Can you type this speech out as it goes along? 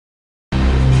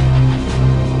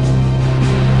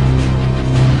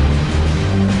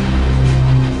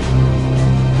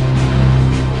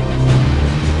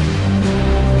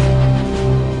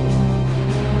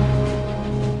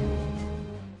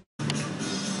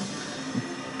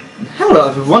Hello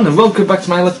everyone and welcome back to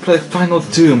my Let's Play Final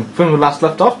Doom. When we last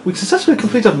left off, we successfully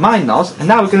completed Minos and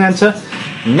now we can enter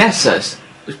Nessus.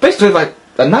 It's basically like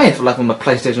the 9th level in the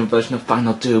PlayStation version of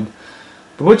Final Doom.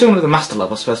 But we're doing the master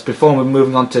levels first before we're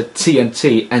moving on to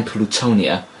TNT and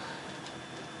Plutonia.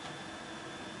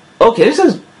 Okay, this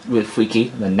is really freaky.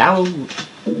 And then now...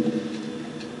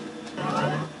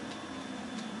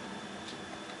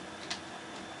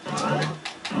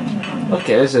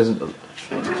 Okay, this is...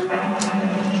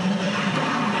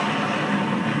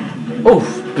 Oh,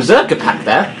 berserker pack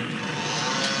there.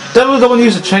 Devil don't want to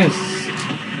use the chains.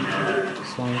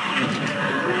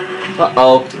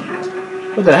 Uh-oh.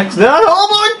 What the heck's that? Oh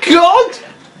my god!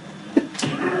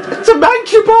 It's a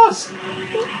Mancubus!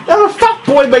 And a fat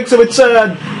boy makes a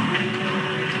return!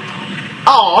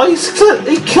 Oh,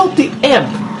 he killed the imp!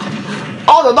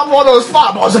 Oh, another one of those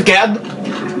fireballs again!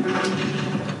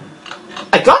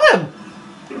 I got him!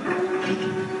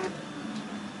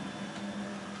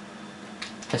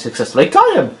 I successfully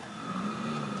got him!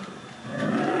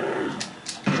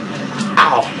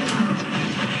 Ow!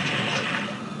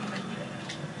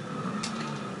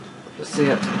 Let's see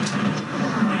it.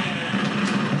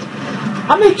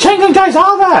 How many chain gun guys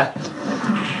are there?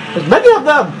 There's many of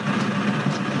them!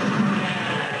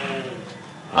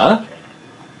 Huh?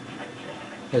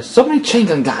 There's so many chain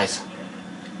gun guys.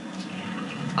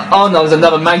 Oh no, there's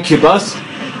another Mancubus.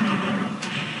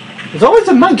 There's always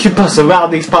a Mancubus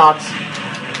around these parts.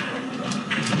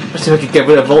 Let's see if we can get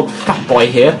rid of old fat boy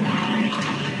here.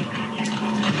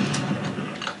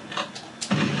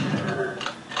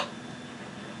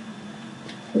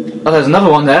 Oh, there's another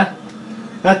one there.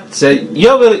 That's it.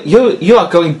 You are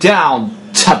going down,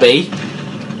 Tubby.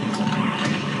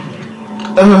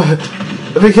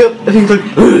 If he's like,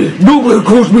 nobody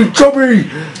calls me Tubby.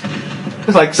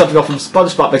 It's like something off from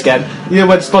SpongeBob again. You know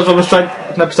when SpongeBob was trying,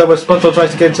 an episode where SpongeBob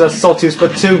tries to get into the Salty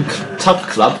Splatoon Tough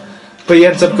Club, but he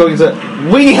ends up going to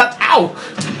Weenie Hut. Ow!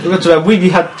 We go to a Weenie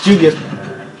Hut Junior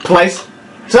place.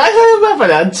 Did I hear a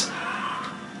Revenant?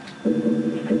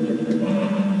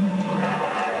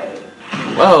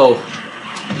 Whoa!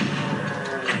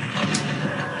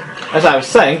 As I was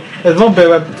saying, there's one bit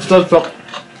where SpongeBob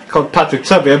called Patrick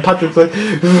Tubby, and Patrick's like,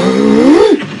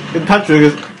 and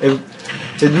Patrick is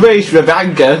enraged with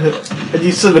anger, and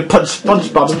you suddenly punch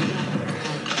SpongeBob.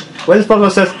 When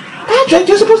SpongeBob says, "Patrick,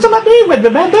 you're supposed to let me win,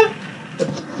 remember?"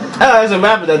 There's a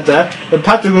Revenant there, and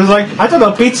Patrick was like, I don't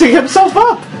know, beating himself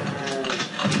up.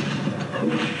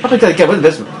 I'm gonna get rid of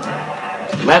this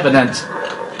Revenant.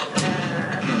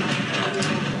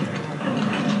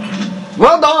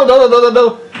 Well,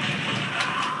 no.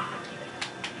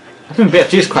 I think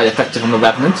BFG is quite effective on the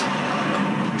Revenant.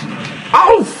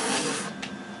 Ow!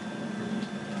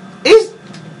 It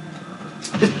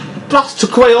blast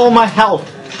took away all my health.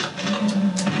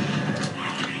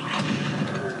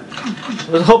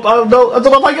 I hope I don't know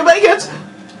if I can make it.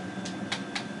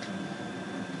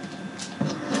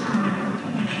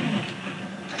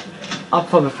 I'll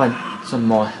probably find some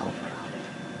more help.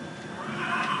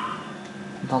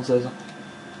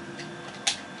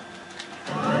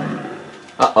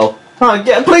 Uh-oh. Oh,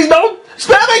 yeah, please don't!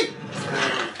 Spare me!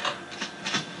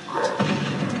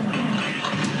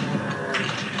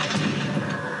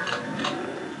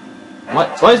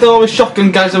 Why is there always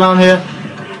shotgun guys around here?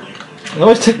 They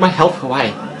always take my health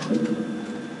away.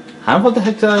 How the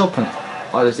heck did I open it?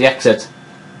 Oh, there's the exit.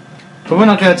 But we're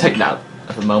not going to take that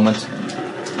at the moment.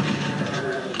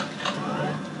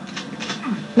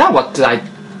 Now what did I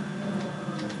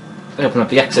open up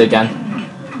the exit again?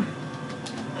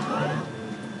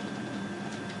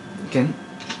 Again,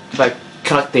 if I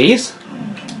collect these.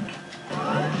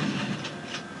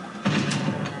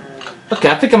 Okay,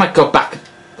 I think I might go back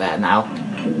there now.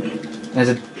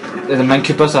 There's a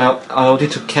Mancubus I already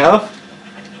took care of.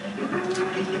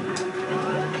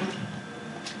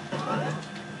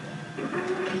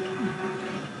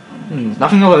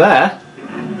 Nothing over there.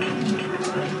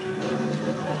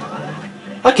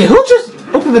 Okay, who just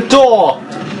opened the door?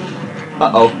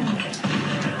 Uh-oh.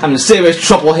 I'm in serious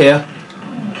trouble here.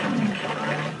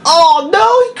 Oh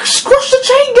no, he squashed the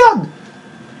chain gun!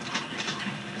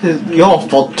 Your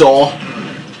fault, door.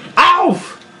 Ow!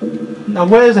 Now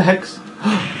where's the hex?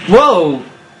 Whoa!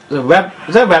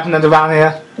 Is there a Revenant around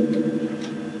here?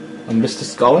 And Mr.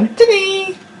 Skull and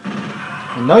Tinny!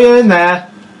 I know you're in there.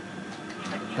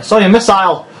 I saw your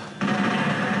missile.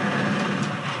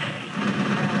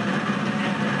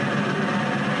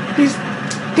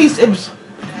 These imps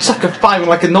suck at firing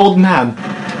like an old man.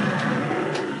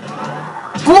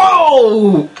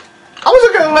 Whoa! I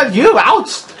wasn't gonna let you out!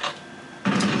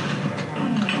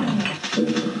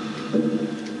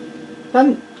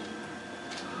 Then...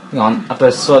 Hang on, I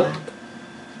better sort...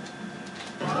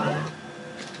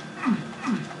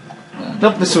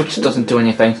 Nope, the switch doesn't do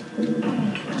anything.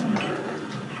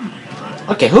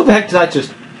 Okay, who the heck did I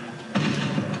just...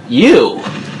 You!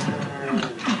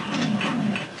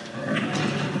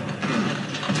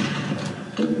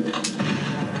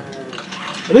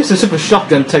 At least the super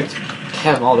shotgun takes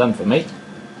care of all them for me.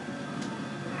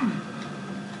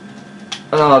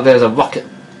 Oh, there's a rocket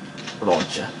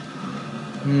launcher.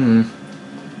 Who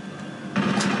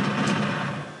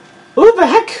the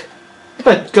heck? I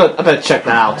better check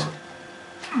that out.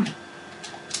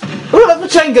 Who let the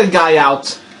chain gun guy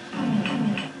out?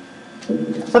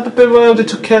 Is that the bit where I already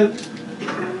took care... Is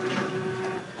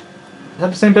that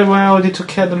the same bit where I already took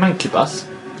care of the Mancubus?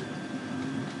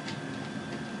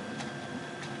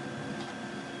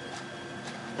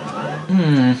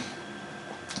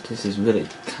 This is really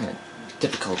kind of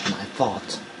difficult than I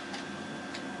thought.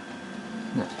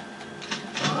 No.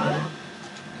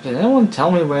 Can anyone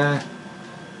tell me where...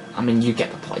 I mean, you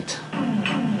get the point.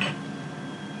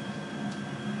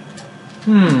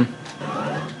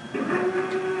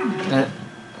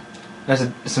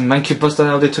 There's some Mancubus that I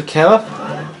already took care of.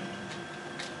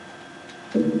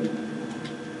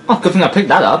 Oh, good thing I picked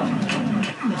that up.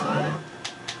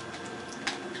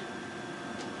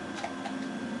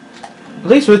 At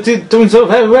least we're doing so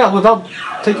very well without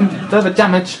taking further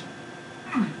damage.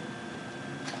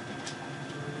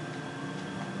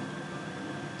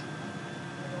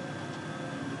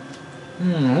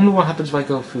 I wonder what happens if I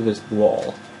go through this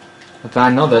wall. If I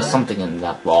know there's something in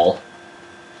that wall.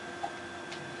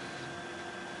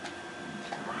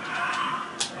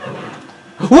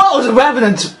 Whoa, there's a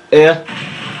Revenant here!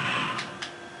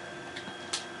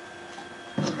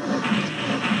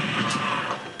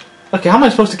 Okay, how am I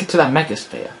supposed to get to that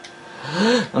megasphere?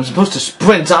 I'm supposed to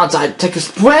sprint, aren't I? Take a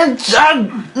sprint!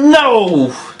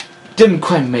 No! Didn't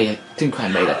quite make it.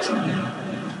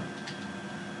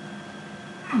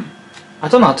 I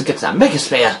don't know how to get to that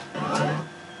megasphere.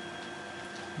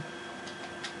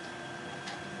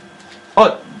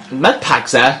 Oh, med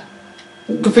packs there.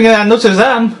 Good thing I noticed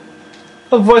them.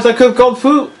 Otherwise I could have gone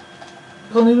through.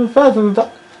 Gone even further with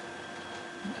that.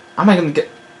 Am I gonna get...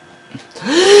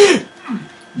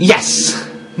 Yes!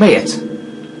 Made it!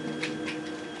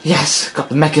 Yes! Got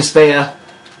the megasphere!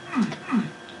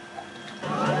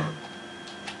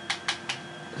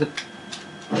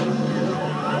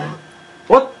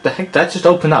 What the heck? Did that just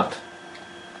open up?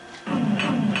 How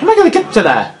am I gonna get to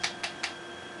there?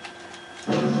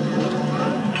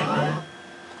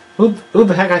 Who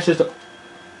the heck I just...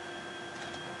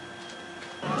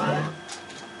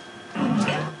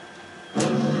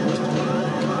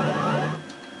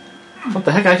 What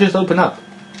the heck I just opened up?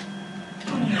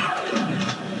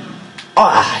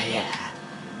 Ah, yeah.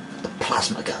 The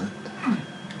plasma gun.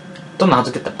 Don't know how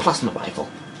to get the plasma rifle.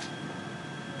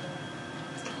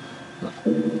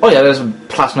 Oh yeah, there's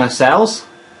plasma cells.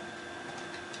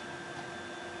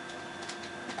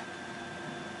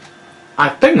 I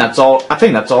think that's all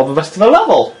the rest of the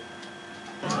level.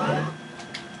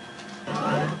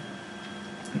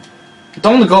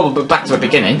 Don't want to go back to the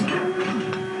beginning.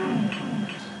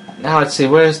 Now let's see,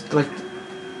 where's, like...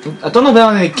 I don't know if there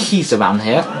are any keys around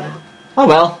here. Oh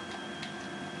well.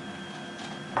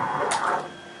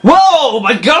 Whoa!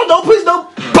 My god, no, please,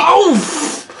 no!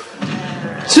 Both!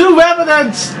 2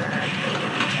 Revenants!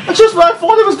 That's just what I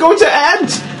thought it was going to end!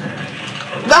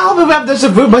 Now the Revenants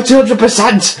have ruined my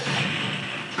 200%!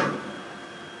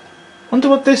 Wonder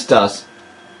what this does.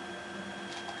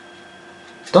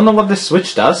 Don't know what this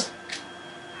switch does.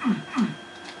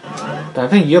 But I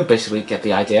think you'll basically get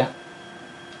the idea.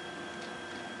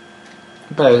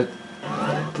 But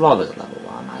blow this level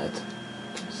while I'm at it.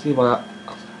 See what else.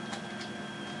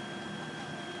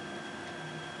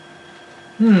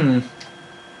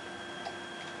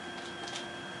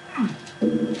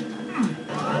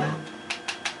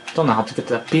 Don't know how to get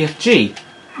to that BFG.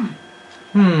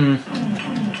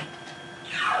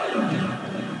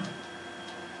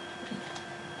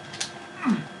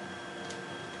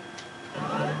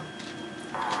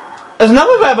 There's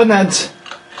another Revenant!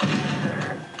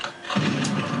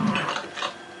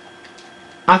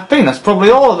 I think that's probably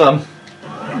all of them.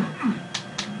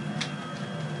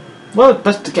 Well,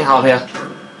 best to get out of here.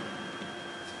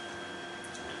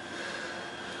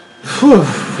 Phew,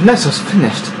 Nessus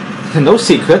finished. No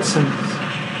secrets and...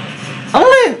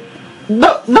 Only...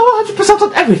 No 100%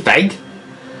 on everything!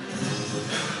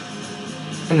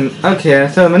 Okay,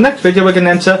 so in the next video we're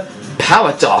gonna enter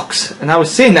Paradox, and I will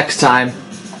see you next time.